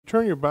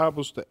Turn your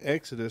Bibles to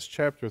Exodus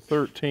chapter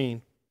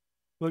 13.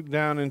 Look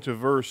down into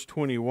verse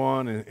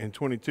 21 and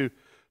 22.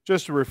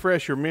 Just to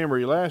refresh your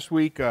memory, last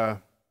week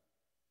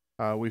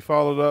we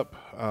followed up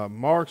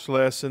Mark's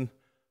lesson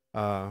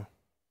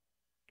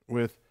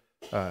with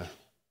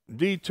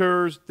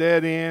detours,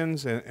 dead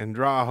ends, and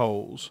dry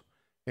holes.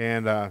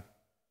 And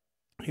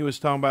he was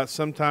talking about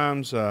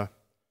sometimes, we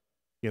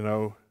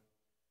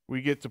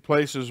get to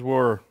places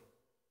where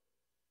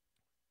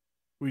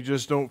we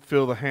just don't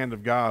feel the hand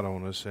of God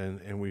on us,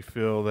 and we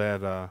feel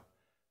that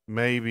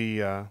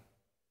maybe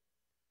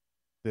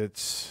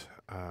it's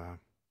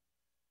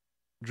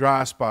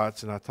dry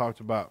spots. And I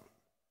talked about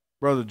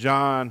Brother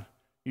John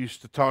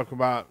used to talk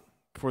about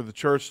for the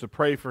church to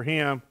pray for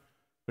him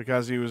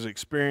because he was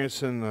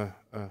experiencing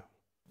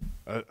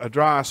a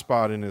dry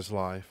spot in his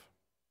life.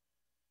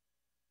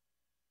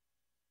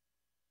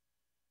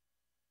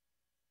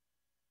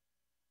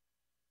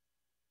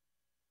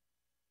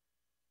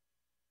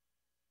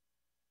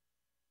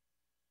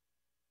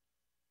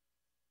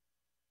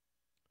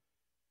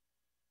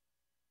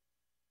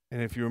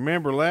 And if you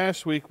remember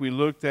last week, we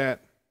looked at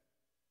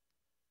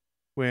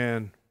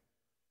when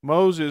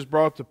Moses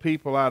brought the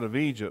people out of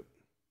Egypt,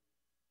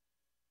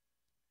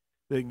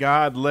 that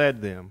God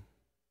led them.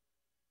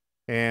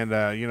 And,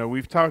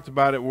 we've talked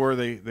about it where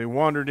they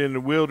wandered in the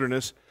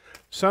wilderness.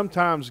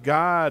 Sometimes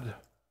God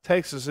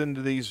takes us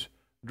into these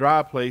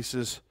dry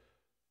places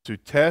to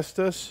test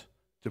us,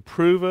 to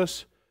prove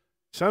us.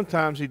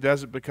 Sometimes he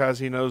does it because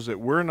he knows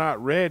that we're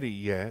not ready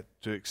yet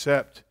to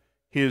accept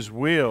his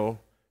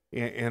will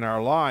in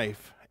our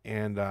life.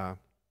 And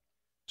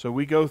so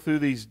we go through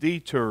these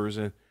detours,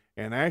 and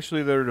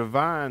actually they're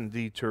divine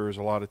detours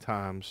a lot of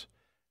times.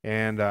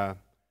 And the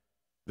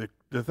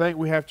thing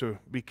we have to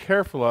be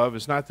careful of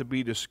is not to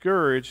be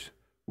discouraged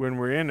when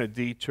we're in a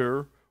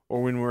detour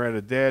or when we're at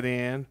a dead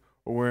end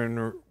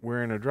or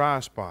we're in a dry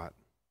spot.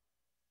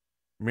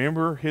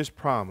 Remember his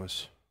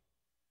promise.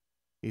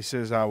 He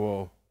says, I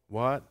will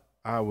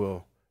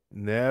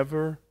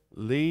never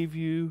leave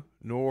you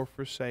nor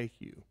forsake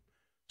you.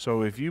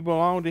 So if you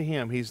belong to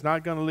him, he's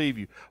not going to leave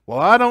you. Well,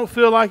 I don't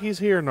feel like he's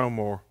here no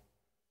more.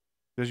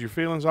 Does your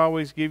feelings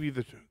always give you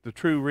the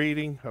true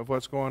reading of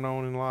what's going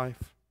on in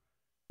life?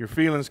 Your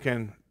feelings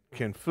can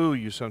fool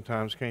you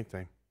sometimes, can't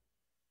they?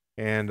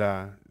 And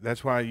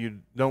that's why you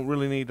don't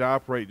really need to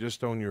operate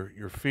just on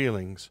your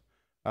feelings.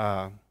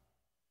 God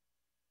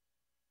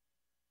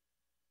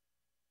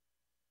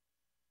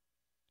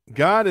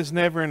is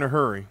never in a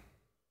hurry.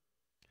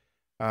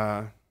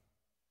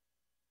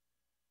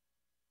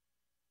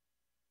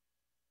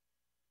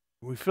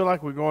 We feel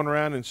like we're going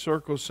around in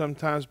circles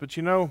sometimes, but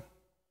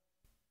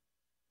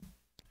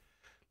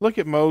look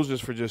at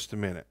Moses for just a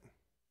minute.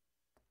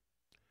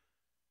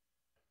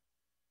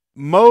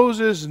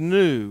 Moses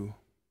knew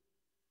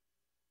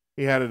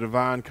he had a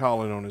divine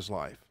calling on his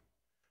life.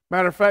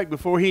 Matter of fact,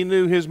 before he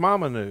knew, his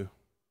mama knew.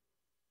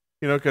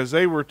 Because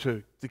they were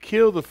to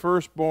kill the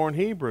firstborn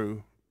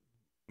Hebrew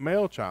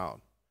male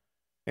child.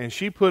 And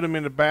she put him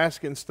in a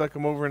basket and stuck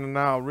him over in the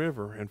Nile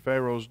River, and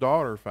Pharaoh's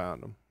daughter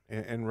found him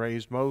and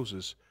raised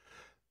Moses.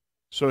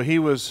 So he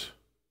was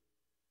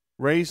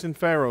raised in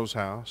Pharaoh's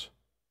house,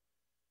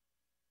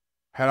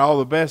 had all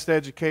the best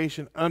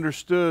education,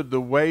 understood the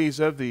ways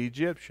of the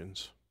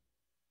Egyptians.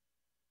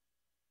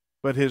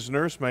 But his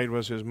nursemaid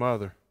was his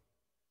mother.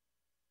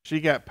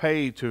 She got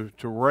paid to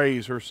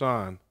raise her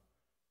son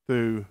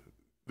through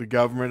the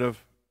government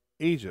of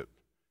Egypt.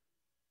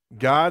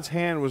 God's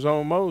hand was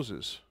on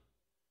Moses.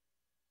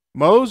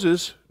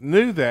 Moses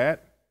knew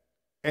that.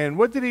 And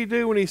what did he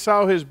do when he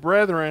saw his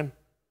brethren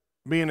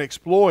being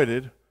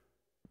exploited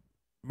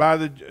by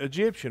the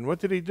Egyptian? What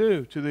did he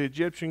do to the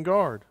Egyptian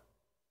guard?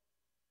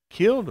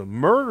 Killed him,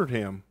 murdered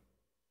him.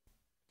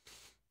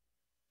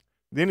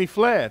 Then he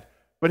fled.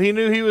 But he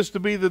knew he was to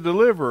be the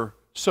deliverer.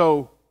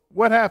 So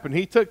what happened?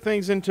 He took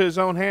things into his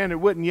own hand. It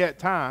wasn't yet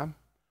time.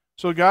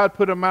 So God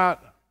put him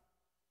out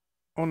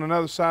on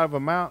another side of a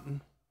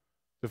mountain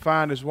to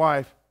find his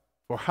wife.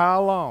 For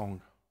how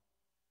long?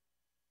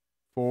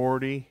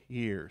 40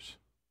 years.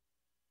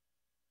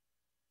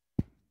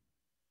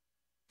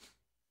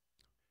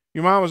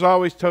 Your mom has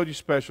always told you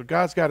special.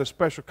 God's got a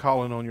special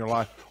calling on your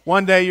life.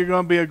 One day you're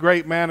going to be a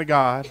great man of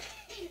God.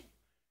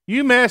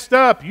 You messed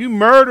up. You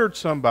murdered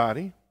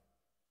somebody.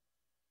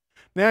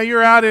 Now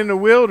you're out in the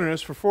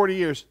wilderness for 40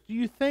 years. Do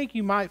you think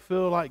you might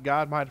feel like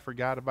God might have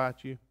forgot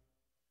about you?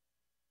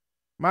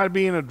 Might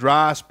be in a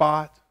dry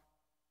spot.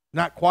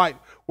 Not quite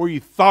where you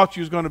thought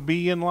you was going to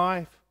be in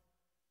life.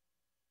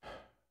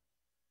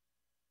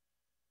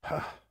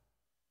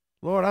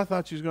 Lord, I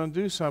thought you was going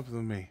to do something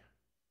with me.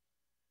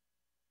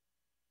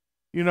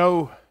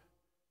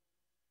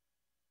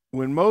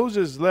 When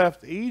Moses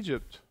left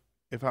Egypt,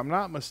 if I'm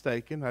not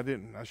mistaken,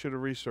 I should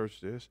have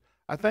researched this.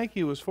 I think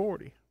he was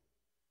 40.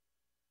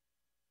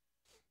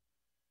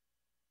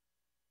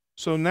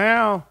 So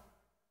now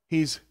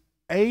he's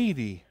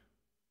 80.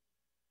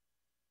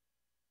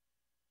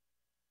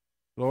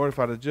 Lord, if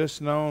I'd have just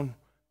known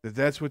that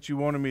that's what you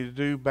wanted me to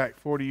do back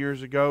 40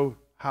 years ago,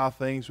 how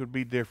things would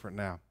be different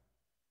now.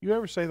 You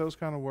ever say those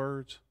kind of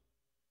words?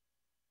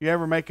 You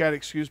ever make that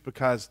excuse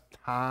because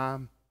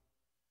time?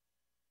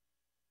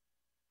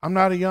 I'm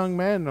not a young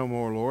man no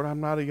more, Lord. I'm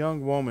not a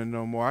young woman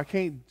no more. I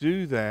can't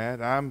do that.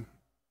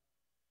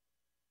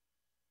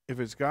 If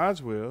it's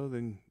God's will,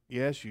 then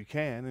yes, you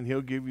can, and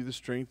He'll give you the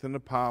strength and the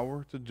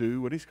power to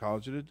do what He's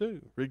called you to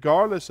do,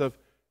 regardless of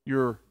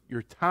your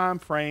time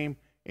frame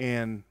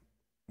and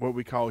what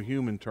we call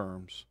human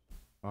terms.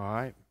 All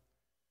right?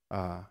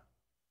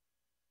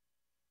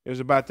 It was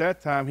about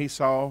that time he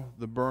saw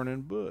the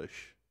burning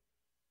bush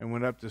and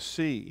went up to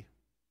see.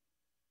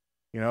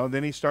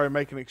 Then he started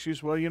making an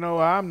excuse. Well,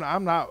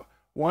 I'm not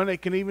one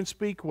that can even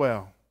speak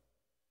well.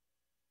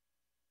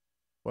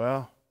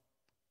 Well,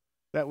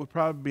 that would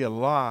probably be a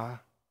lie,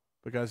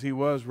 because he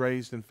was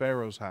raised in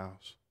Pharaoh's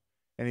house,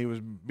 and he was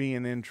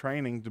being in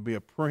training to be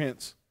a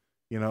prince,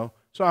 So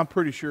I'm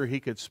pretty sure he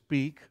could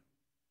speak.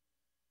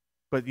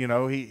 But, he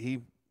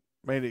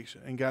made it,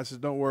 and God says,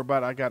 don't worry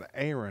about it. I got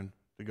Aaron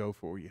to go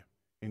for you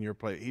in your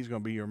place. He's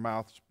going to be your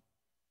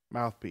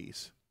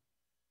mouthpiece.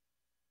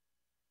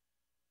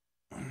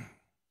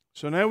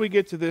 So now we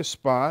get to this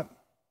spot.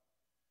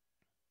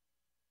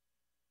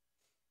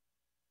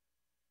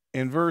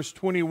 In verse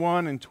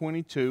 21 and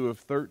 22 of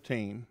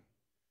 13,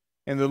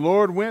 and the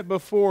Lord went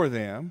before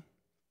them.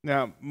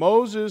 Now,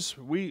 Moses,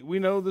 we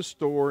know the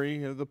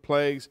story of the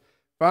plagues.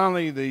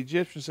 Finally, the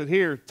Egyptians said,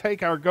 here,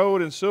 take our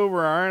gold and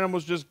silver, our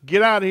animals, just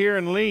get out of here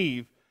and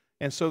leave.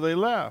 And so they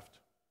left.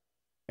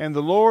 And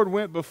the Lord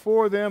went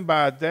before them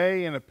by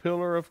day in a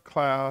pillar of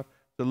cloud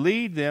to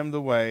lead them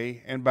the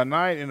way, and by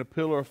night in a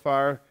pillar of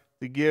fire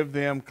to give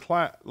them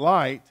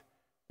light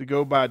to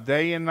go by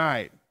day and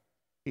night.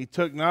 He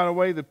took not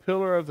away the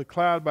pillar of the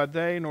cloud by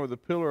day, nor the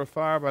pillar of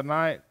fire by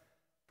night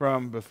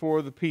from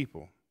before the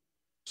people.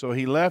 So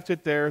he left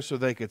it there so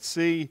they could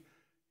see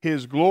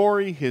his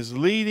glory, his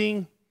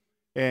leading.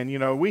 And,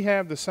 we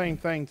have the same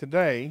thing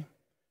today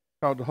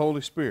called the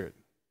Holy Spirit.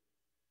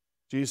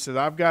 Jesus said,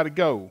 I've got to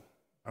go.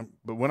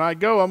 But when I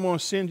go, I'm going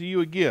to send to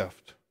you a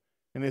gift.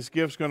 And this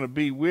gift's going to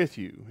be with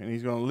you. And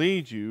he's going to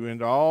lead you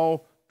into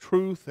all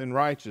truth and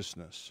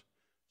righteousness.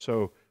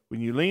 So when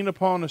you lean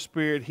upon the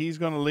Spirit, He's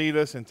going to lead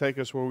us and take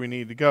us where we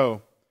need to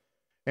go.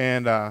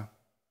 And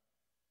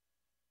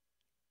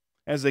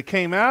as they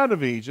came out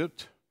of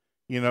Egypt,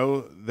 they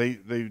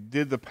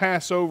did the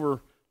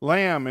Passover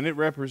lamb, and it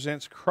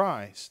represents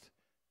Christ.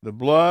 The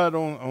blood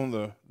on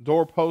the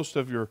doorpost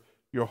of your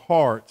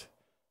heart.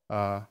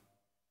 John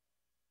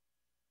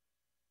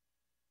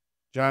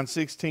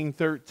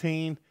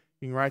 16:13,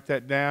 you can write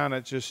that down.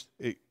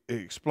 It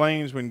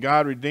explains when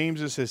God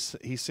redeems us,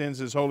 He sends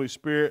His Holy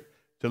Spirit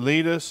to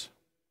lead us,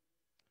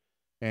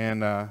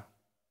 and the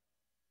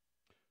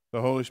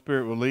Holy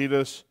Spirit will lead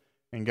us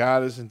and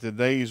guide us in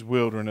today's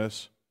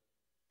wilderness.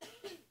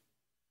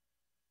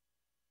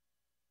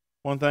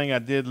 One thing I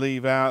did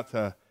leave out,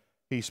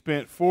 he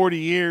spent 40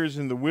 years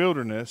in the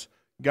wilderness.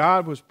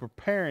 God was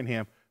preparing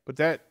him, but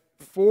that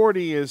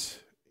 40 is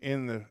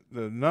in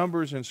the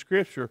numbers in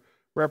Scripture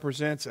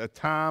represents a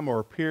time or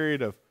a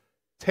period of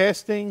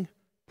testing,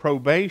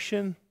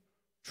 probation,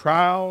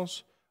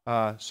 trials.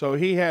 So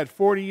he had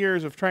 40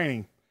 years of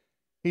training.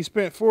 He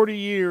spent 40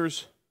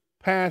 years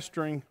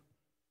pasturing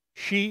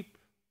sheep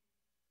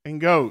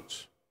and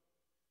goats.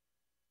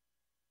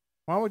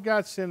 Why would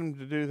God send him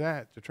to do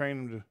that, to train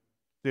him to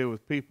deal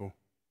with people?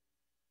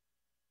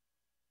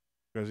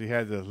 Because he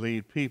had to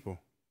lead people.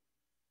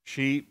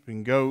 Sheep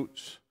and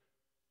goats,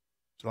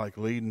 it's like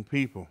leading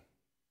people,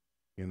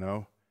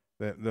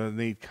 that they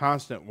need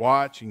constant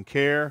watch and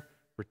care,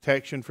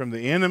 protection from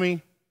the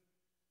enemy.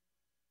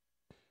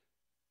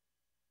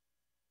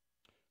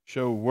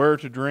 Show where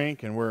to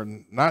drink and where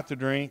not to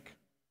drink.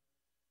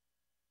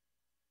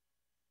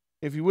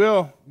 If you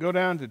will, go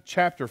down to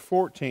chapter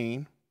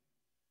 14,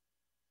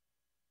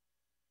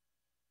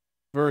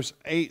 verse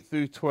 8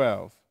 through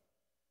 12.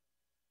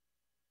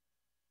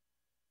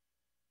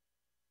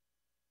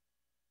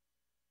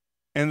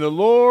 And the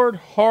Lord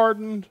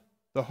hardened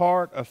the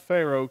heart of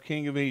Pharaoh,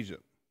 king of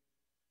Egypt.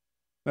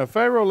 Now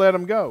Pharaoh let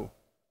him go.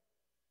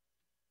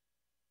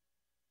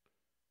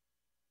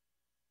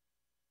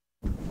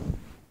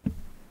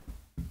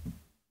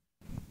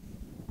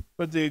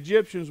 But the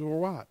Egyptians were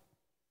what?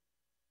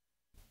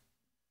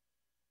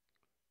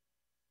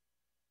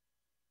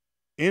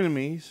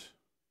 Enemies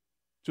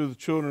to the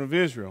children of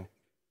Israel,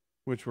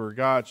 which were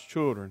God's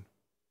children.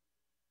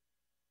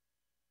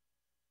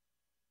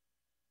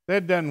 They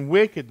had done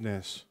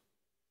wickedness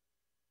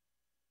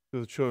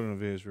to the children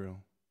of Israel.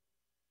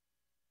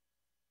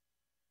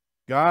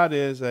 God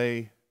is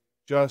a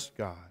just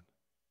God.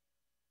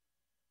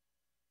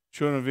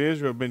 Children of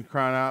Israel have been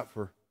crying out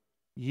for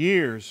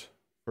years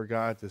for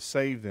God to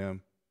save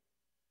them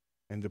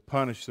and to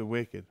punish the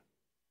wicked.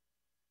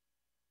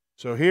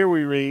 So here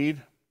we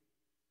read,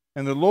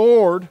 and the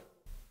Lord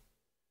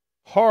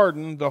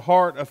hardened the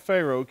heart of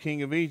Pharaoh,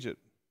 king of Egypt.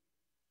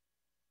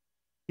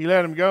 He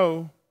let him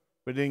go,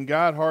 but then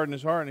God hardened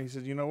his heart, and he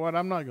said, you know what,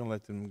 I'm not going to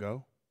let them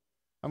go.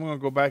 I'm going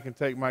to go back and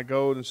take my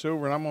gold and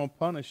silver, and I'm going to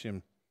punish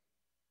him,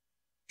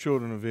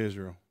 children of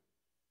Israel.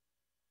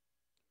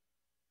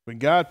 But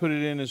God put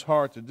it in his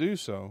heart to do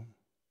so.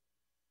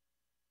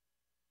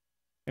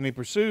 And he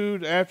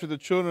pursued after the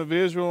children of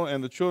Israel,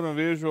 and the children of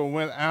Israel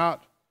went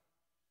out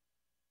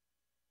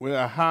with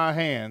a high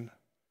hand.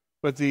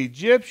 But the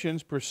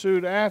Egyptians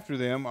pursued after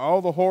them,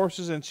 all the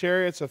horses and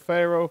chariots of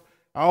Pharaoh,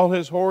 all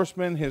his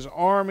horsemen, his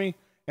army,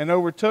 and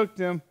overtook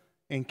them,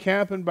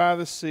 encamping by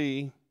the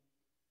sea,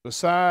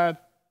 beside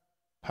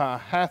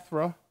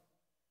Pahathra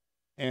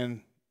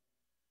and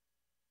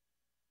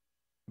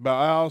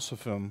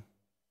Baal-Zephon.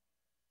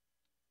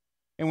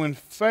 And when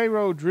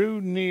Pharaoh drew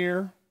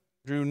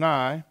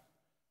nigh,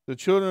 the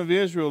children of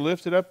Israel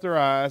lifted up their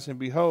eyes, and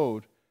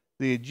behold,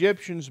 the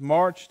Egyptians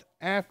marched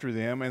after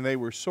them, and they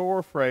were sore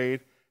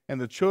afraid. And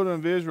the children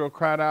of Israel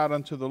cried out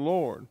unto the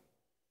Lord.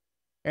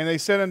 And they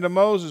said unto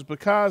Moses,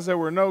 because there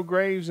were no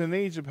graves in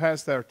Egypt,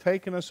 hast thou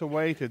taken us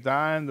away to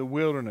die in the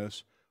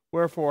wilderness?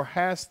 Wherefore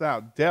hast thou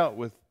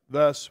dealt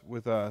thus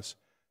with us,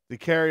 to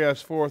carry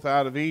us forth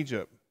out of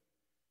Egypt?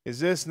 Is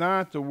this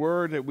not the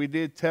word that we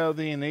did tell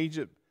thee in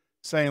Egypt,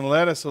 saying,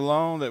 let us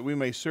alone, that we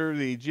may serve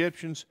the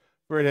Egyptians?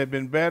 For it had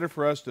been better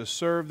for us to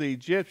serve the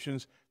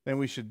Egyptians than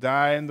we should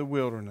die in the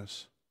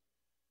wilderness.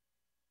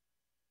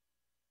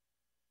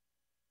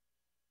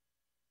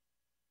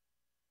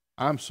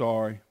 I'm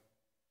sorry.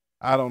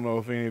 I don't know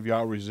if any of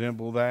y'all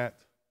resemble that.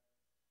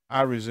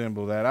 I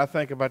resemble that. I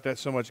think about that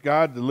so much.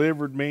 God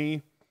delivered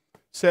me,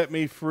 set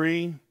me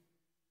free,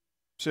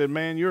 said,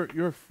 man,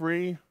 you're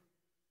free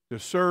to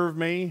serve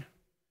me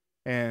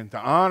and to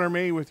honor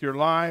me with your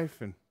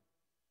life. And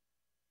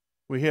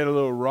we hit a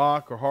little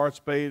rock or hard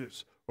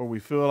space, or we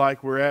feel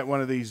like we're at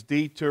one of these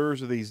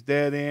detours or these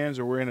dead ends,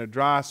 or we're in a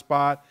dry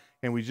spot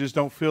and we just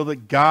don't feel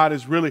that God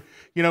is really,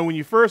 when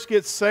you first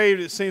get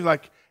saved, it seems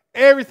like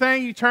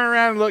everything you turn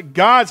around and look,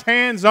 God's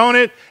hand's on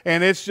it,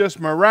 and it's just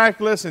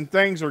miraculous, and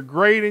things are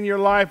great in your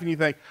life, and you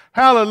think,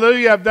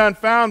 hallelujah, I've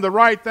found the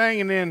right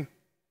thing, and then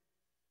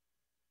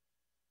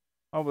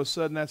all of a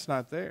sudden that's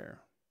not there.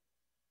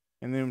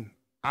 And then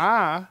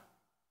I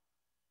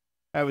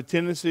have a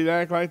tendency to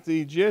act like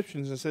the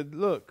Egyptians and said,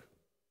 look,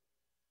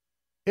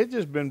 it's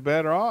just been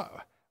better off.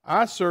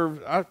 I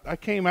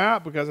came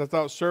out because I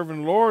thought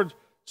serving the Lord,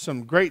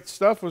 some great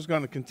stuff was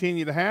going to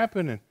continue to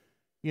happen, and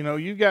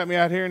you got me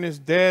out here in this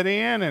dead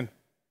end, and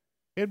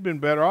it'd been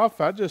better off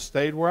if I just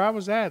stayed where I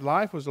was at.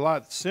 Life was a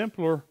lot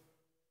simpler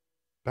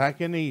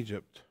back in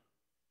Egypt.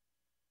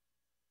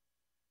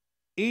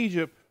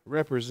 Egypt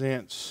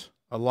represents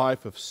a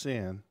life of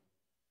sin,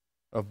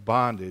 of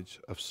bondage,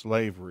 of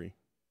slavery.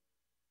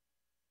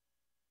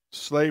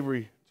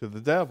 Slavery to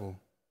the devil.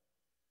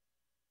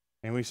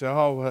 And we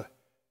say,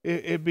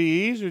 it'd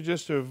be easier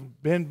just to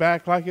have been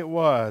back like it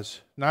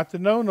was, not to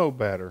know no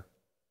better.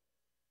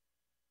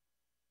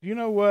 Do you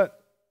know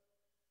what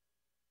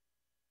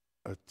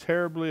a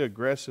terribly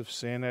aggressive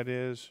sin that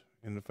is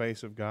in the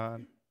face of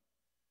God?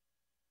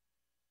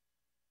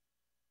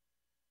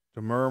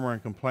 To murmur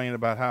and complain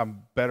about how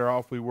better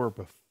off we were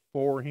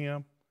before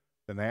Him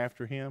than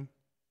after Him?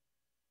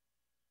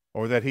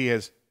 Or that He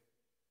has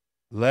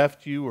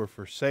left you or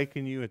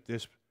forsaken you at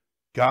this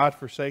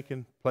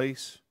God-forsaken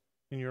place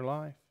in your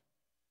life?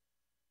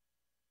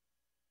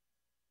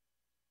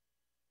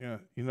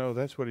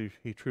 That's what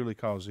He truly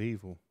calls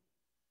evil.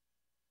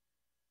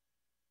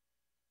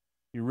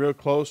 You're real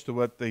close to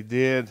what they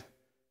did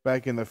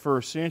back in the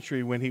first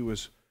century when He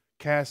was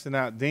casting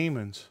out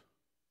demons.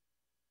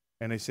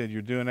 And they said,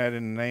 you're doing that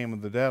in the name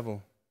of the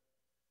devil.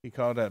 He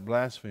called that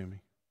blasphemy.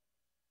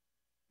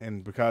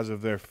 And because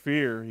of their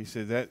fear, He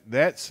said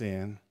that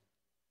sin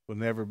will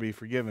never be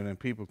forgiven. And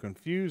people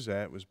confuse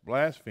that with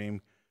blaspheme,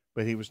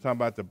 but He was talking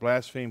about the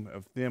blaspheme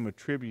of them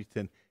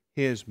attributing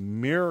His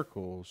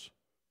miracles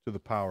to the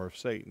power of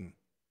Satan.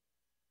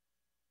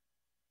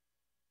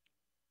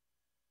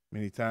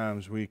 Many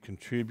times we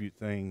contribute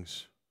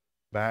things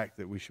back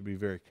that we should be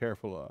very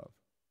careful of.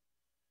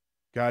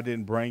 God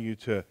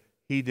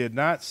He did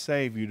not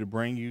save you to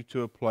bring you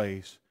to a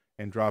place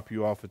and drop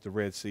you off at the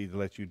Red Sea to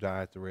let you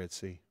die at the Red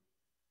Sea.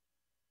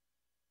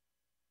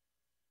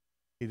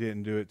 He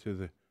didn't do it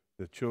to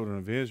the children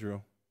of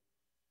Israel.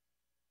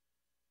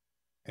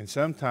 And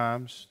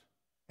sometimes,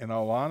 in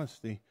all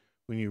honesty,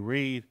 when you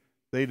read,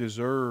 they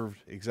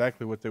deserved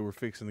exactly what they were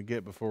fixing to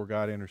get before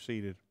God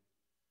interceded.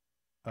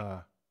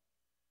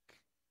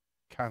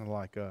 Kind of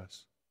like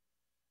us.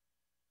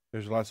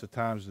 There's lots of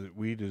times that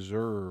we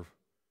deserve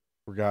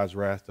for God's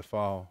wrath to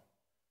fall,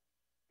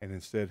 and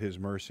instead His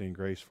mercy and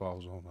grace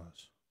falls on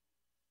us.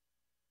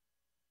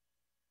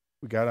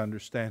 We got to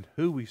understand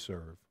who we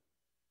serve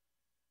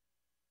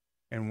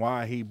and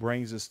why He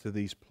brings us to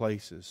these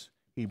places.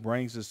 He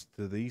brings us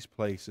to these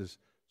places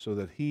so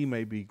that He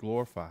may be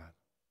glorified.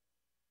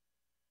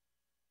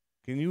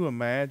 Can you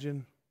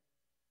imagine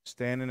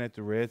standing at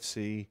the Red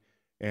Sea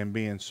and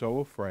being so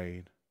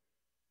afraid?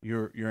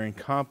 You're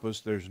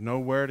encompassed, there's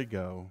nowhere to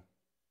go.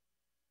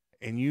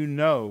 And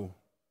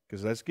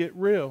because let's get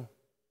real,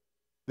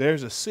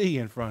 there's a sea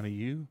in front of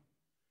you,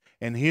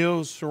 and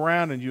hills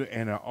surrounding you,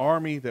 and an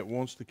army that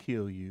wants to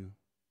kill you.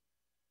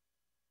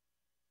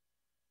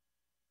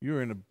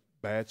 You're in a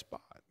bad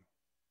spot.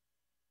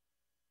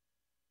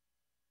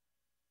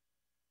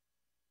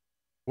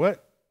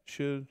 What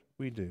should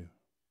we do?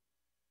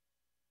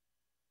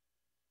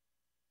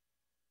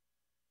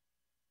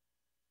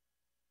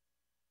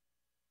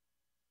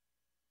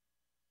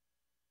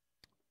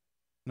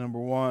 Number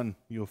one,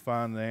 you'll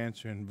find the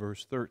answer in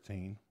verse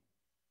 13.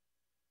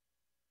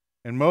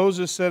 And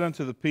Moses said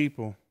unto the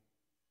people,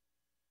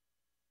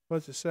 what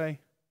does it say?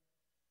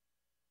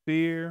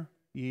 Fear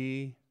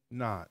ye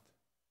not.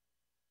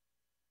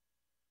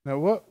 Now,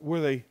 what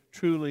were they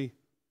truly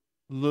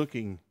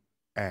looking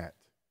at?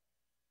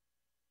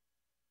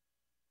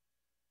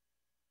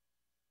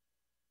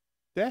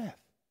 Death.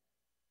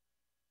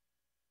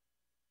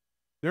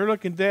 They're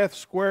looking death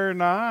square in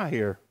the eye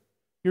here.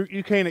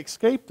 You can't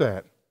escape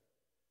that.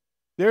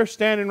 They're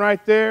standing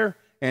right there,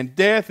 and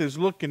death is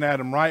looking at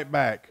them right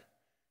back.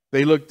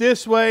 They look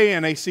this way,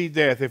 and they see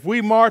death. If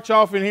we march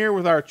off in here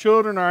with our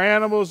children, our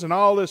animals, and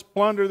all this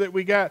plunder that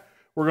we got,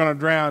 we're going to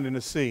drown in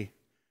the sea.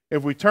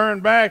 If we turn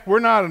back, we're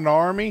not an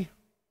army.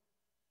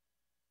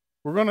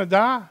 We're going to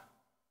die.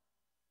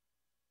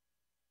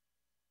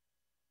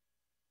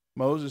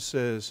 Moses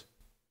says,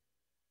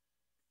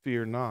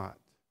 fear not.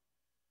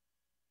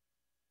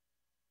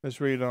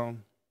 Let's read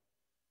on.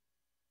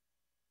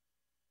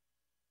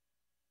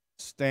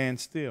 Stand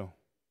still.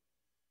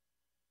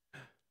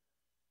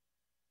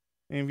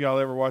 Any of y'all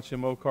ever watch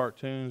them old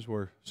cartoons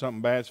where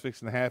something bad's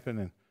fixing to happen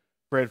and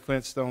Fred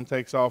Flintstone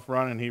takes off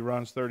running, he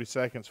runs 30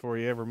 seconds before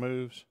he ever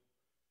moves?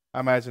 I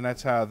imagine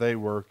that's how they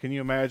were. Can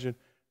you imagine?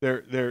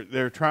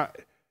 They're trying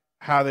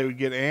how they would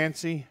get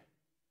antsy,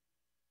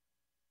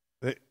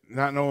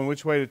 not knowing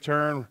which way to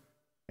turn,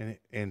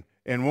 and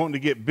wanting to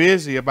get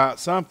busy about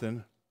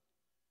something.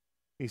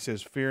 He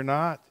says, fear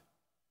not,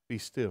 be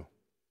still.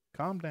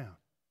 Calm down.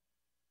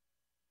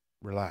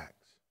 Relax.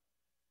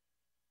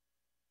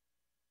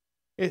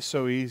 It's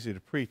so easy to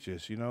preach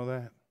this, you know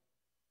that?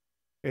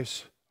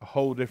 It's a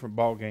whole different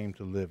ball game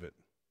to live it.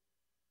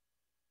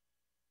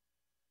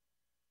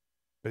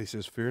 But he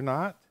says, fear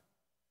not,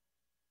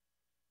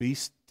 be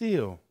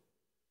still.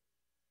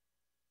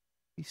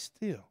 Be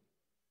still.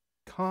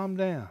 Calm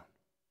down.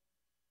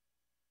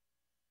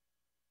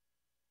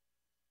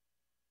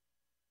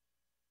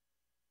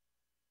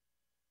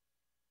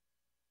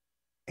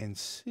 And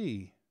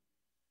see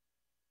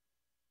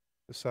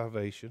the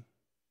salvation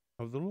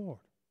of the Lord.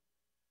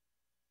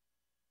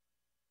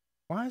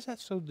 Why is that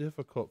so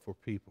difficult for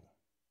people?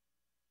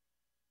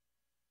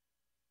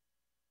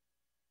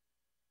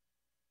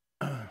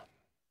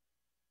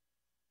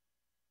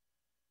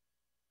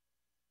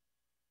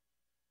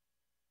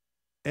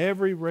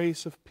 Every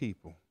race of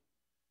people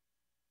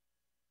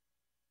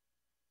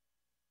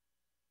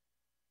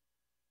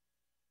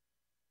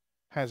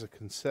has a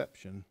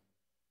conception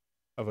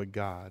of a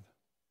God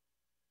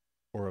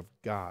or of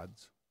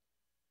gods.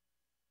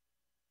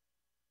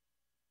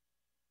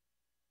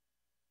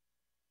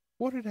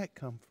 Where did that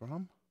come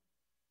from?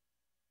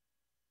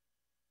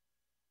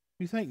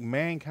 You think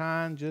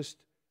mankind just,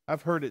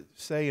 I've heard it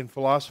say in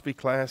philosophy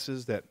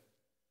classes that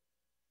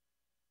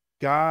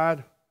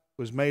God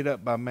was made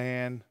up by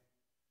man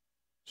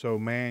so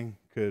man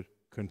could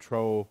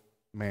control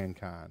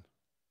mankind.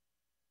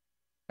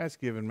 That's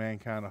giving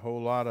mankind a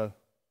whole lot of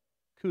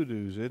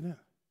kudos, isn't it?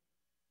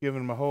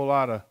 Giving them a whole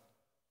lot of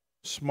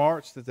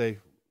smarts that they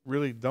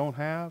really don't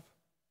have.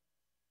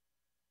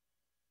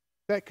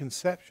 That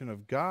conception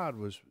of God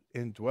was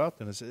indwelt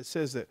in us. It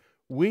says that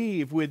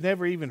we, if we had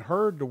never even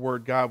heard the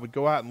word God, would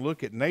go out and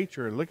look at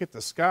nature, and look at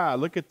the sky,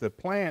 look at the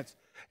plants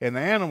and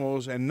the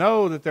animals, and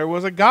know that there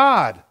was a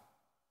God.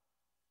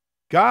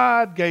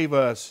 God gave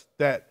us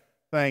that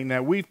thing.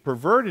 Now, we've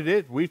perverted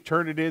it. We've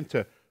turned it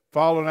into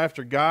following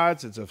after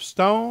gods that's of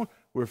stone.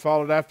 We're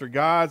followed after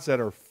gods that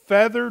are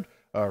feathered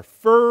or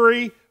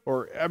furry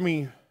or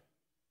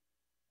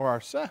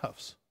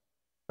ourselves.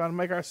 Trying to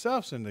make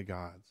ourselves into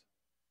gods.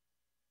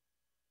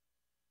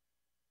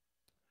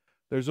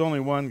 There's only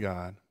one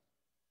God.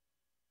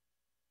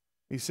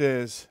 He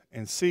says,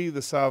 and see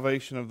the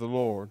salvation of the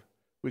Lord,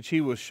 which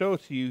he will show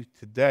to you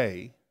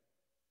today.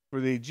 For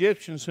the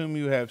Egyptians whom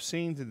you have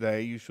seen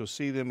today, you shall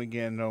see them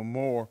again no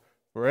more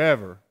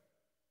forever.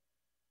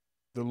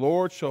 The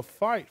Lord shall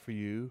fight for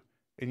you,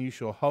 and you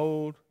shall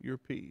hold your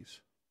peace.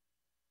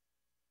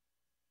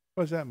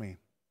 What does that mean?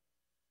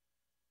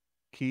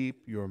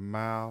 Keep your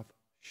mouth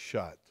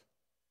shut.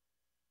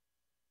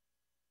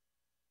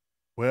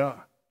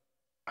 Well,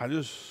 I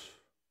just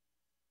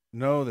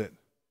know that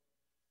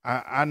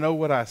I know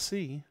what I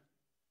see.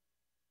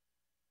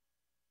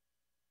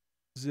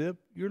 Zip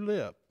your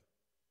lip.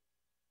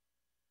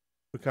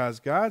 Because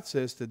God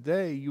says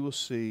today you will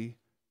see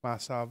my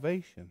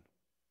salvation.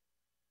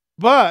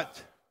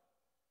 But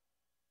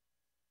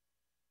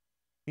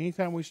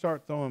anytime we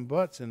start throwing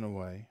buts in the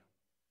way,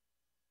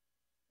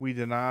 we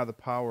deny the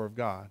power of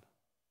God.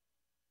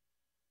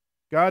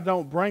 God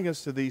don't bring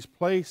us to these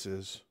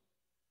places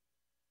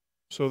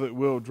so that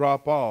we'll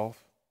drop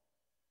off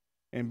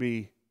and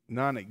be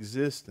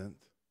non-existent.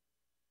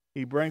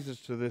 He brings us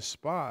to this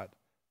spot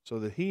so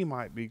that he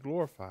might be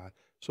glorified,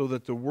 so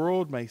that the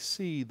world may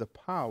see the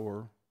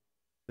power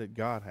that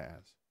God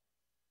has.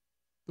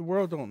 The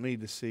world don't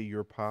need to see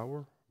your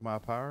power, my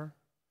power.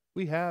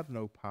 We have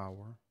no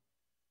power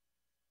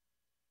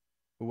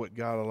for what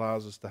God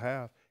allows us to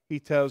have. He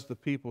tells the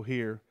people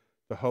here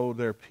to hold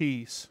their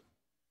peace,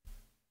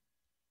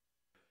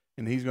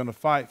 and he's going to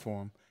fight for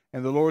them.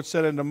 And the Lord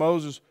said unto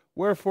Moses,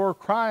 wherefore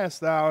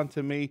criest thou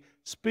unto me?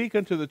 Speak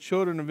unto the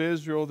children of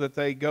Israel that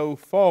they go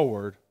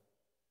forward.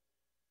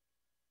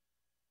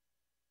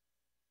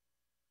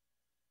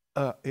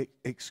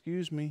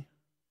 Excuse me.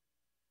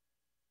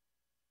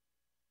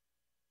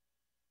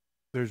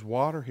 There's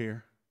water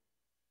here.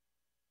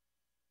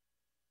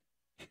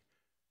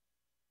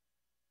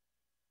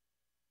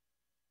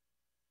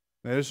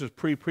 Now, this is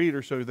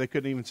pre-Peter, so they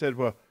couldn't even say,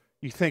 well,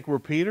 you think we're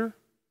Peter?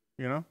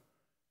 You know?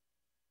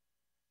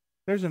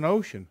 There's an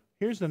ocean.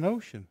 Here's an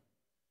ocean.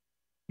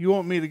 You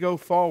want me to go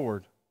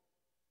forward?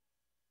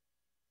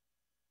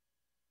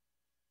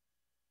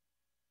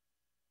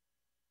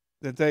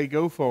 That they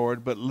go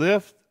forward, but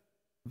lift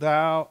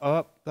thou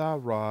up thy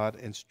rod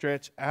and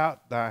stretch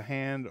out thy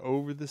hand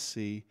over the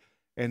sea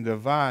and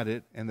divide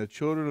it, and the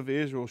children of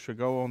Israel shall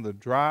go on the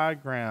dry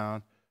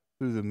ground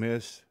through the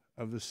midst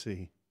of the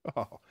sea.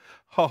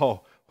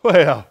 Oh,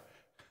 well,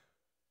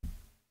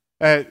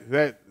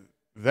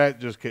 that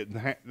just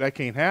that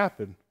can't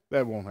happen.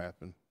 That won't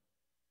happen.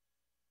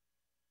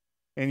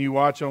 And you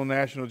watch on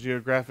National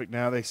Geographic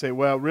now, they say,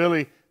 well,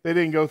 really, they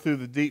didn't go through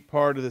the deep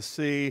part of the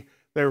sea.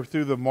 They were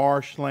through the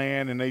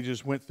marshland, and they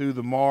just went through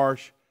the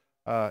marsh.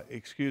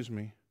 Excuse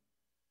me.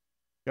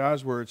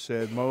 God's word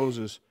said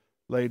Moses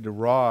laid the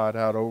rod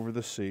out over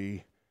the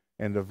sea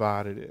and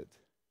divided it.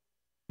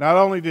 Not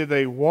only did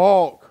they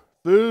walk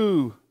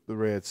through the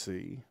Red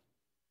Sea,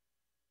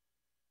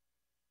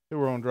 they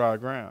were on dry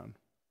ground.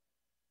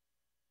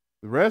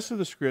 The rest of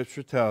the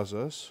scripture tells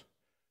us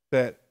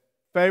that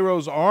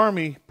Pharaoh's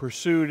army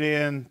pursued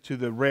into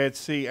the Red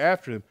Sea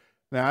after them.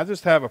 Now, I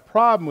just have a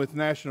problem with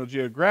National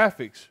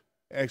Geographic's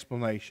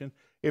explanation.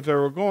 If they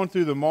were going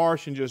through the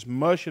marsh and just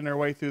mushing their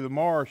way through the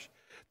marsh,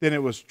 then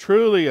it was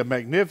truly a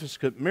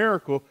magnificent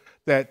miracle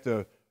that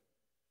the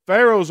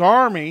Pharaoh's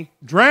army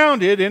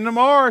drowned it in the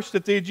marsh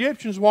that the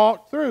Egyptians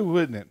walked through,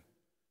 wouldn't it?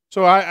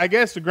 So I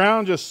guess the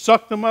ground just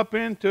sucked them up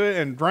into it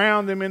and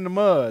drowned them in the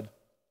mud.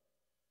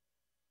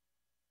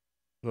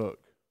 Look,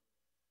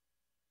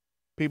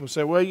 people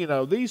say, well, you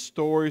know, these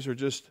stories are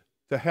just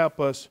to help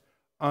us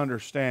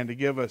understand, to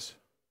give us,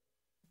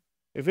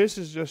 if this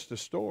is just a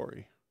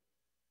story,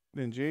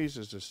 then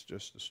Jesus is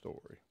just a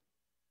story.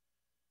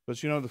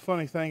 But you know, the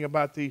funny thing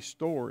about these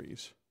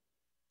stories,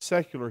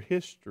 secular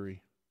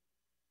history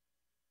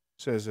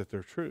says that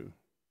they're true.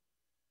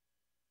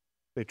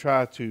 They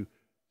try to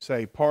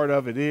say part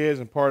of it is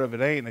and part of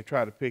it ain't, and they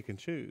try to pick and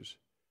choose.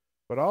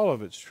 But all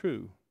of it's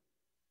true.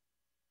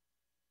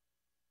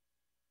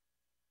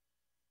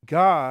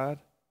 God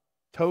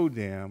told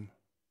them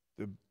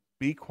to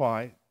be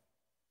quiet,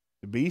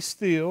 to be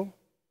still,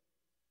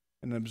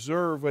 and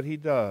observe what he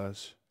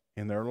does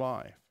in their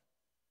life.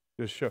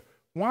 Just show.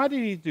 Why did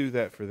he do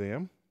that for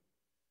them?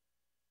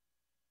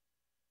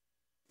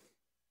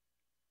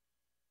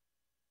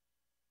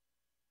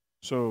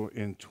 So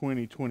in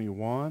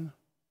 2021,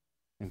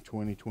 in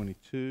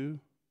 2022,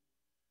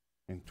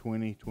 in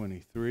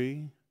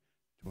 2023,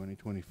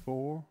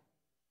 2024,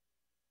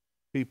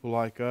 people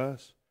like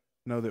us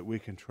know that we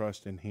can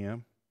trust in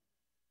him,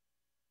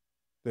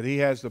 that he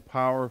has the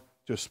power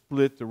to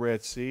split the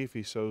Red Sea if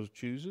he so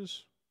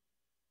chooses.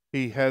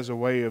 He has a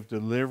way of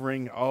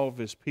delivering all of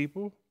his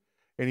people,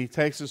 and he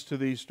takes us to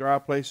these dry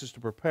places to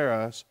prepare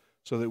us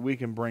so that we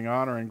can bring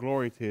honor and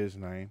glory to his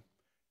name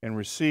and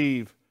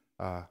receive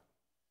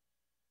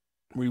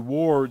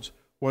rewards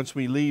once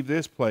we leave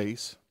this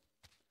place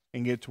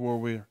and get to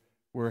where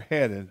we're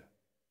headed.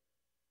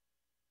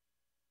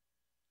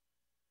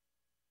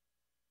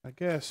 I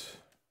guess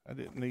I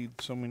didn't need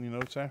so many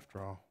notes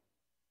after all.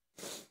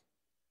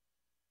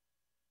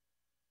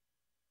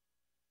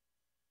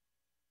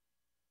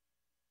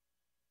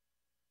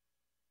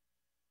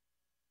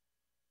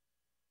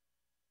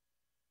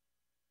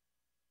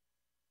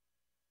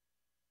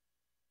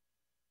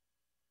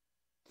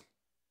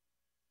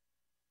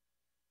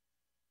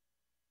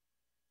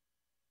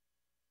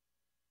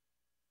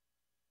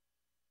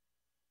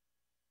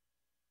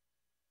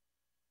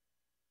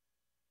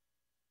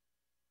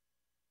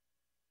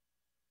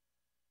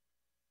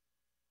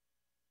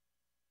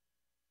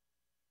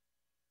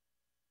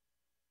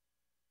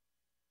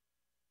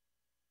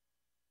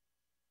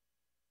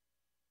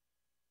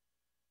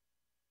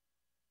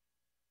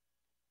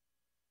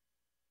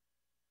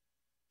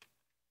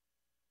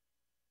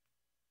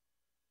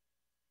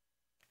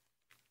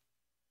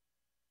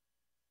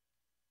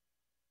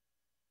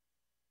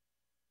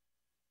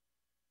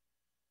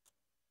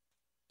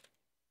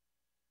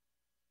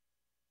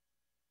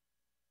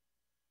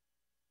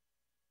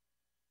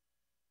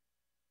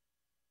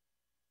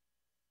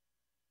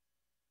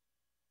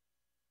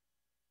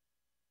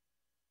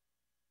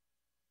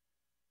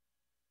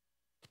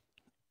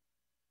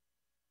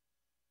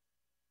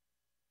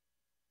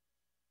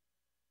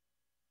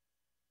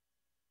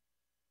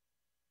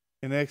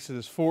 In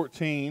Exodus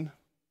 14,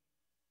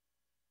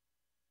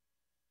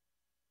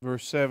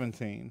 verse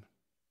 17.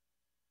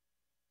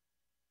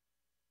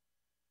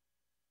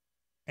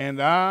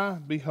 And I,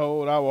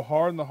 behold, I will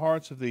harden the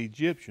hearts of the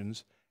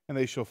Egyptians, and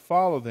they shall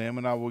follow them,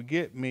 and I will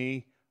get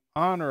me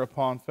honor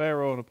upon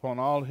Pharaoh and upon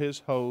all his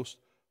host,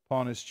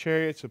 upon his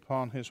chariots,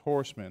 upon his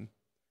horsemen.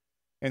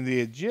 And the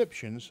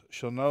Egyptians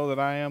shall know that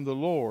I am the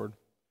Lord,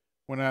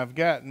 when I have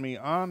gotten me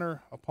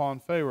honor upon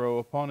Pharaoh,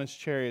 upon his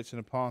chariots, and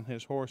upon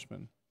his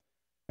horsemen.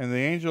 And the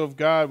angel of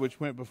God which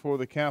went before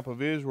the camp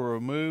of Israel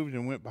removed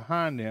and went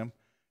behind them,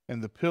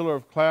 and the pillar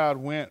of cloud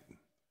went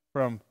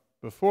from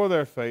before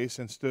their face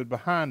and stood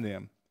behind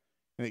them.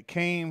 And it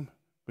came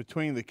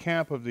between the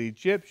camp of the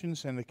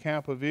Egyptians and the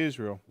camp of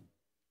Israel.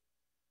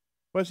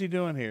 What's he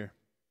doing here?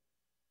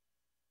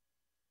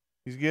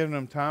 He's giving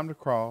them time to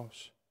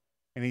cross,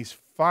 and he's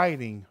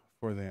fighting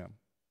for them.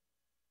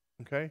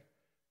 Okay?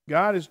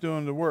 God is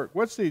doing the work.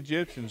 What's the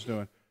Egyptians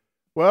doing?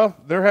 Well,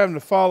 they're having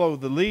to follow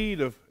the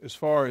lead of as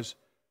far as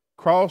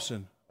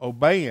crossing,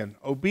 obeying,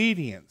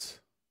 obedience.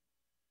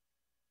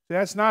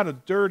 That's not a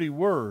dirty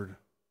word.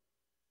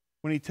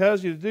 When he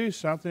tells you to do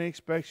something, he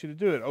expects you to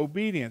do it.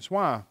 Obedience.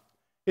 Why?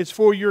 It's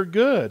for your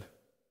good.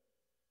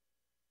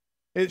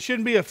 It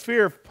shouldn't be a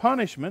fear of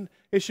punishment.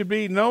 It should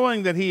be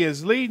knowing that he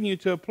is leading you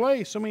to a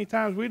place. So many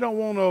times we don't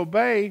want to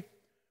obey,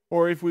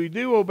 or if we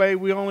do obey,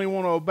 we only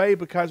want to obey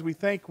because we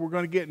think we're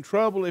going to get in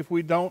trouble if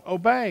we don't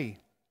obey.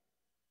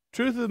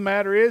 Truth of the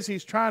matter is,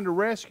 he's trying to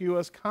rescue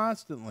us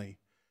constantly.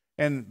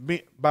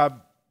 And by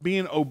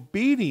being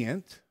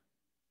obedient,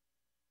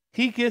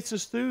 he gets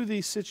us through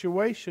these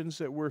situations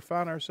that we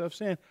find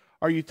ourselves in.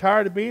 Are you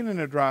tired of being in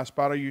a dry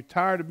spot? Are you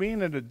tired of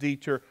being at a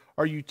detour?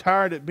 Are you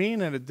tired of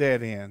being at a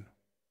dead end?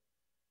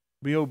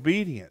 Be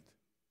obedient.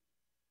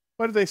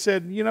 What if they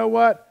said, you know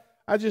what?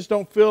 I just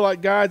don't feel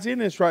like God's in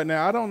this right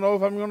now. I don't know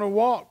if I'm going to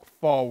walk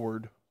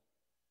forward.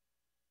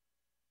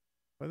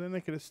 Well, then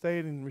they could have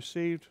stayed and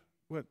received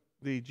what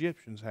the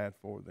Egyptians had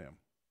for them.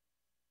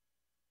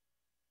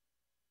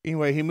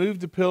 Anyway, he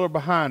moved the pillar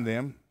behind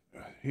them.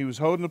 He was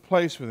holding a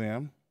place for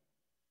them.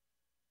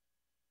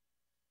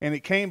 And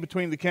it came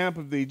between the camp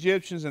of the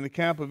Egyptians and the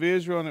camp of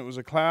Israel, and it was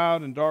a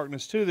cloud and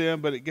darkness to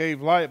them, but it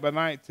gave light by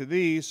night to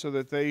these, so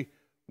that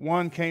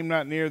one came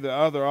not near the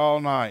other all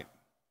night.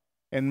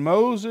 And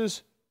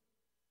Moses,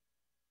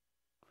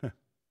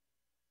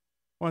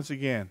 once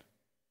again,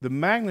 the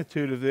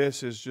magnitude of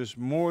this is just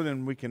more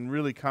than we can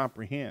really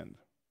comprehend.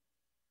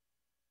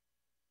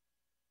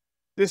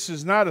 This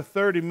is not a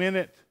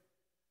 30-minute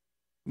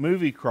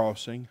movie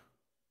crossing.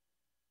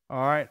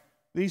 All right?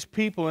 These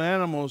people and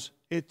animals,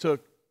 it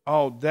took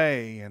all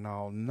day and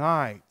all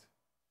night,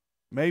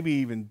 maybe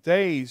even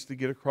days to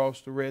get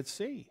across the Red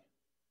Sea.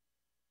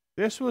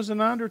 This was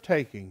an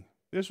undertaking.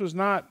 This was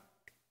not,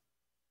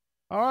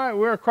 all right,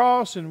 we're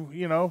across and,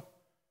 in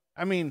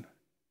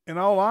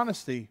all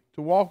honesty,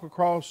 to walk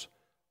across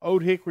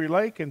Old Hickory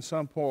Lake in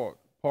some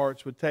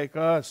parts would take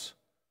us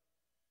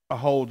a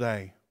whole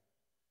day,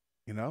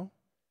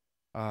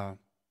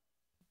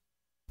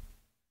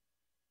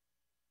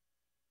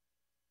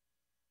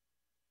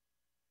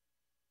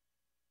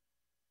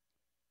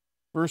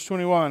 Verse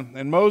 21,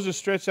 and Moses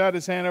stretched out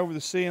his hand over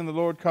the sea, and the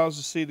Lord caused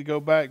the sea to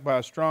go back by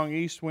a strong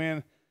east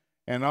wind,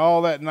 and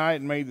all that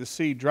night made the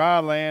sea dry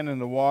land,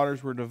 and the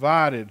waters were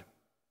divided.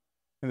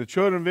 And the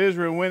children of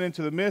Israel went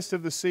into the midst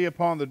of the sea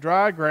upon the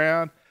dry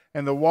ground,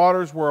 and the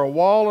waters were a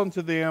wall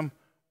unto them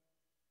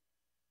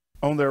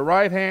on their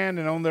right hand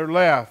and on their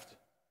left.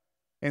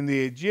 And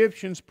the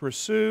Egyptians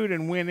pursued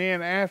and went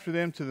in after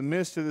them to the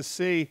midst of the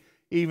sea,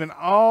 even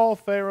all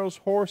Pharaoh's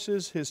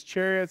horses, his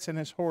chariots, and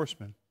his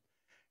horsemen.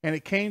 And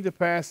it came to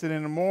pass that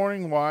in the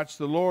morning watch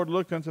the Lord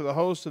looked unto the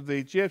host of the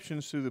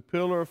Egyptians through the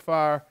pillar of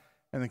fire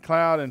and the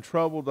cloud, and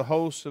troubled the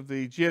hosts of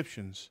the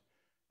Egyptians,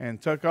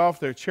 and took off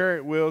their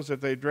chariot wheels,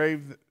 that they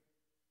drave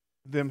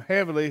them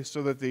heavily,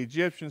 so that the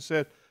Egyptians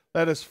said,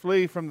 let us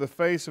flee from the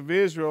face of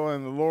Israel,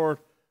 and the Lord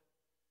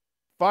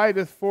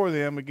fighteth for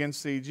them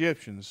against the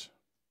Egyptians.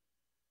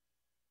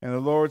 And the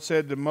Lord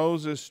said to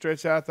Moses,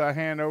 stretch out thy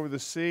hand over the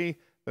sea,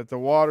 that the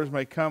waters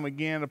may come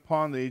again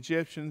upon the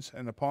Egyptians,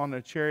 and upon their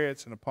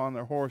chariots, and upon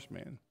their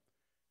horsemen.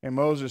 And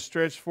Moses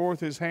stretched forth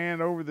his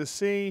hand over the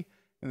sea,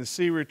 and the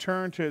sea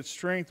returned to its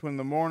strength when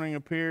the morning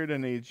appeared,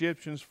 and the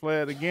Egyptians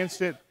fled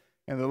against it,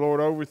 and the Lord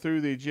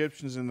overthrew the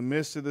Egyptians in the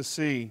midst of the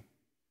sea.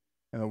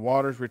 And the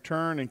waters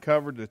returned and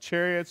covered the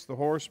chariots, the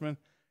horsemen,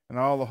 and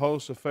all the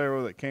hosts of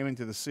Pharaoh that came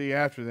into the sea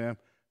after them.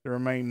 There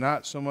remained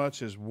not so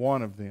much as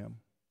one of them.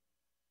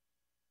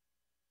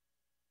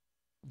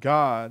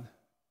 God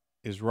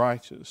is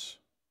righteous.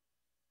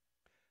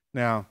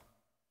 Now,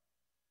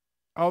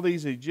 all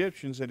these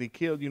Egyptians that he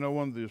killed,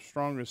 one of the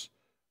strongest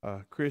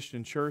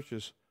Christian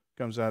churches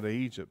comes out of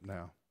Egypt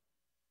now.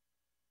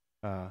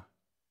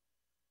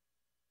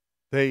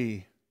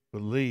 They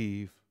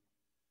believe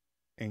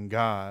in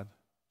God,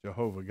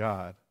 Jehovah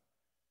God.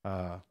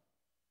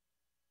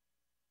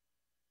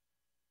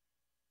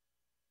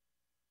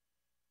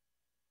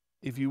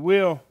 If you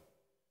will,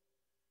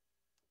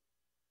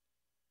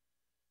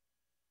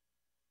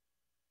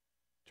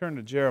 turn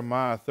to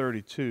Jeremiah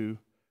 32,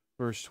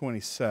 verse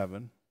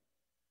 27.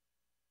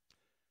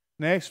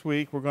 Next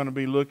week, we're going to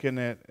be looking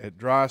at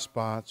dry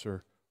spots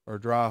or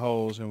dry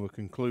holes, and we'll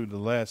conclude the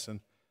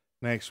lesson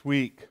next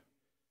week.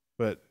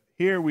 But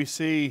here we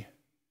see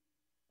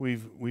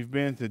we've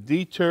been to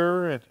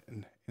detour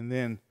and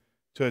then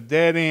to a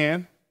dead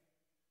end.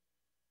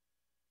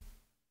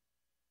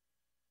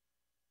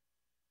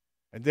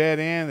 A dead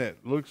end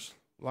that looks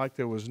like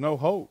there was no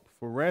hope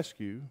for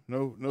rescue,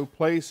 no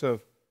place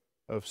of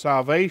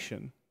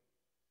salvation.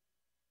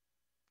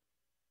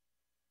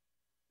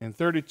 In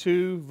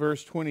 32,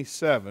 verse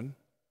 27,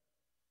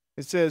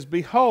 it says,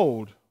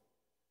 "Behold,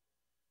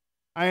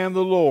 I am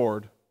the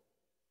Lord,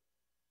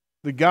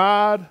 the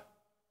God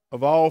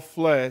of all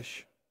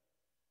flesh.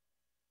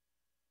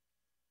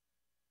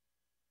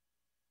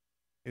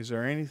 Is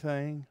there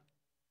anything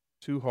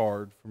too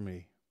hard for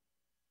me?"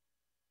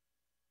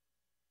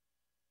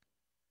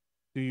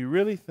 Do you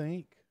really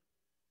think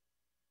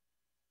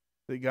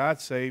that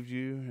God saved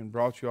you and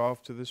brought you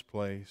off to this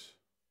place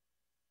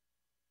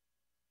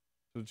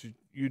so that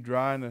you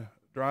dry in a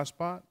dry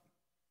spot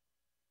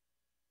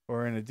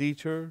or in a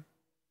detour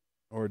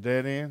or a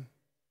dead end?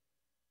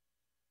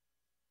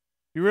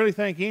 You really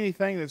think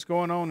anything that's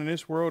going on in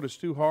this world is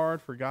too hard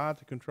for God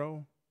to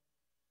control?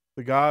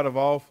 The God of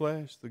all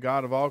flesh, the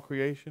God of all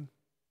creation?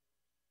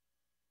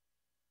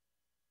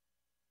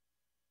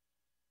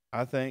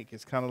 I think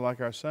it's kind of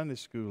like our Sunday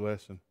school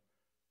lesson.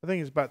 I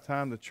think it's about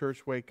time the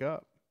church wake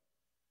up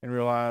and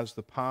realize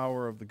the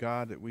power of the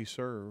God that we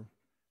serve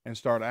and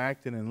start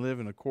acting and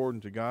living according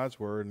to God's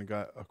word and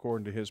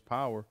according to His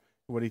power,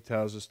 what He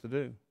tells us to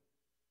do.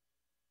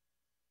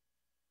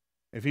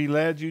 If He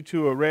led you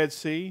to a Red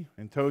Sea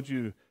and told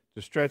you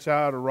to stretch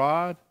out a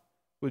rod,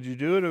 would you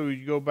do it, or would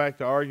you go back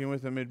to arguing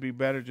with Him? It'd be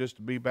better just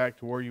to be back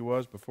to where you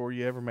was before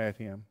you ever met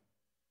Him.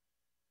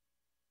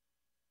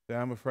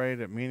 I'm afraid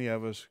that many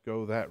of us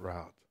go that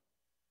route.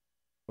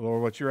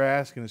 Lord, what you're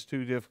asking is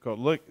too difficult.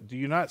 Look, do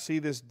you not see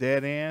this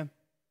dead end?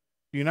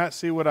 Do you not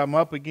see what I'm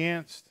up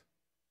against?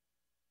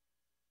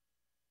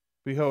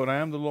 Behold, I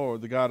am the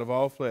Lord, the God of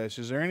all flesh.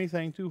 Is there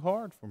anything too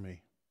hard for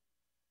me?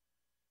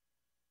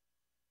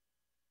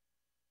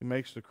 He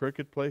makes the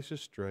crooked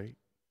places straight.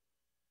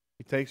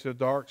 He takes the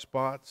dark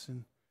spots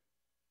and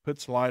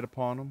puts light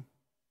upon them.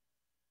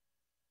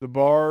 The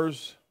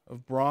bars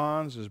of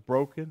bronze is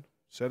broken,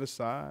 set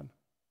aside.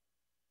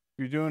 If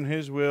you're doing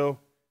His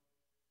will,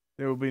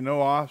 there will be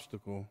no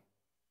obstacle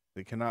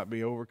that cannot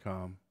be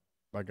overcome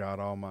by God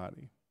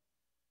Almighty.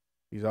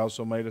 He's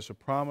also made us a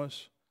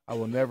promise: I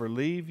will never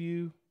leave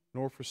you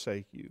nor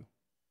forsake you.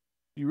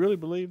 Do you really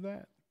believe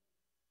that?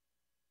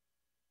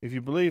 If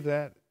you believe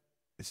that,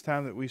 it's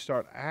time that we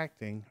start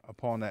acting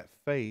upon that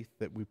faith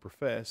that we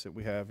profess that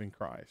we have in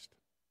Christ.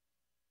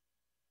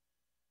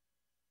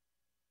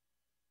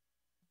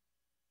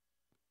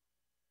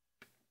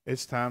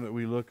 It's time that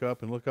we look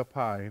up and look up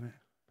high, isn't it?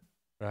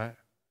 Right?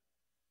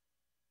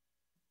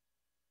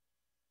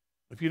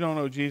 If you don't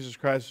know Jesus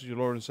Christ as your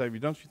Lord and Savior,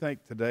 don't you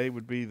think today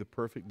would be the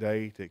perfect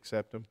day to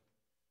accept Him?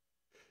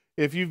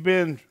 If you've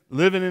been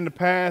living in the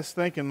past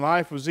thinking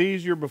life was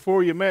easier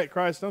before you met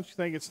Christ, don't you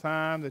think it's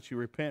time that you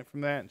repent from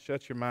that and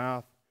shut your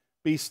mouth,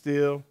 be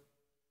still,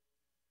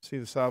 see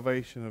the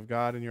salvation of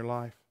God in your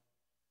life?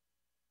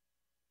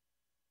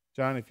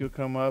 John, if you'll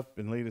come up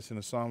and lead us in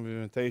a song of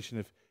invitation.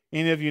 If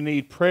any of you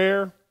need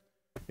prayer,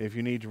 if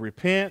you need to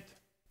repent,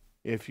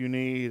 if you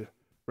need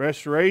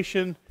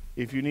restoration,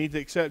 if you need to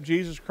accept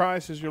Jesus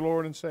Christ as your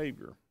Lord and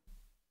Savior,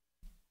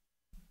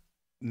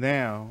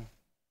 now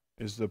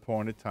is the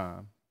appointed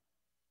time.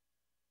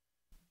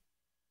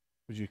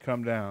 Would you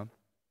come down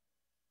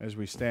as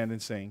we stand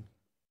and sing?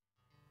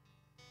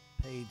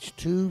 Page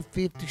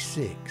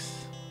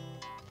 256.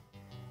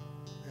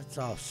 That's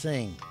all.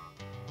 Sing.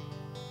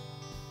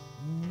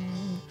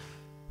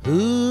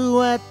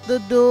 Who at the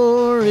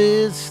door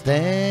is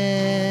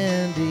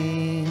standing,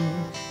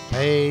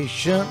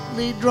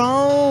 patiently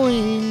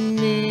drawing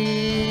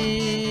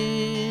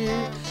near,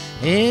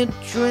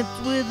 entrance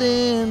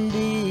within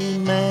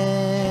demanding,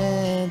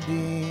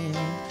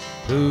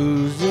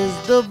 whose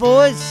is the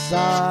voice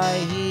I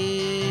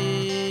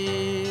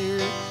hear?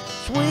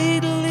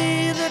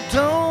 Sweetly the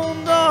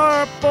tones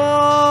are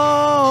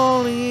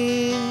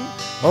falling,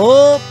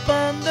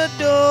 open the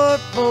door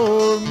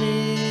for me.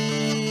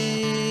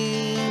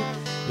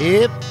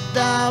 If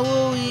thou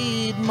will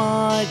heed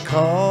my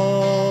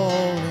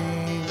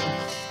calling,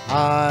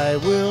 I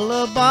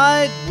will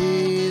abide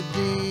with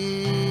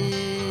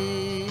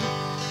thee.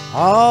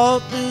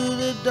 All through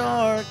the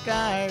dark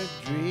hours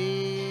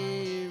drear,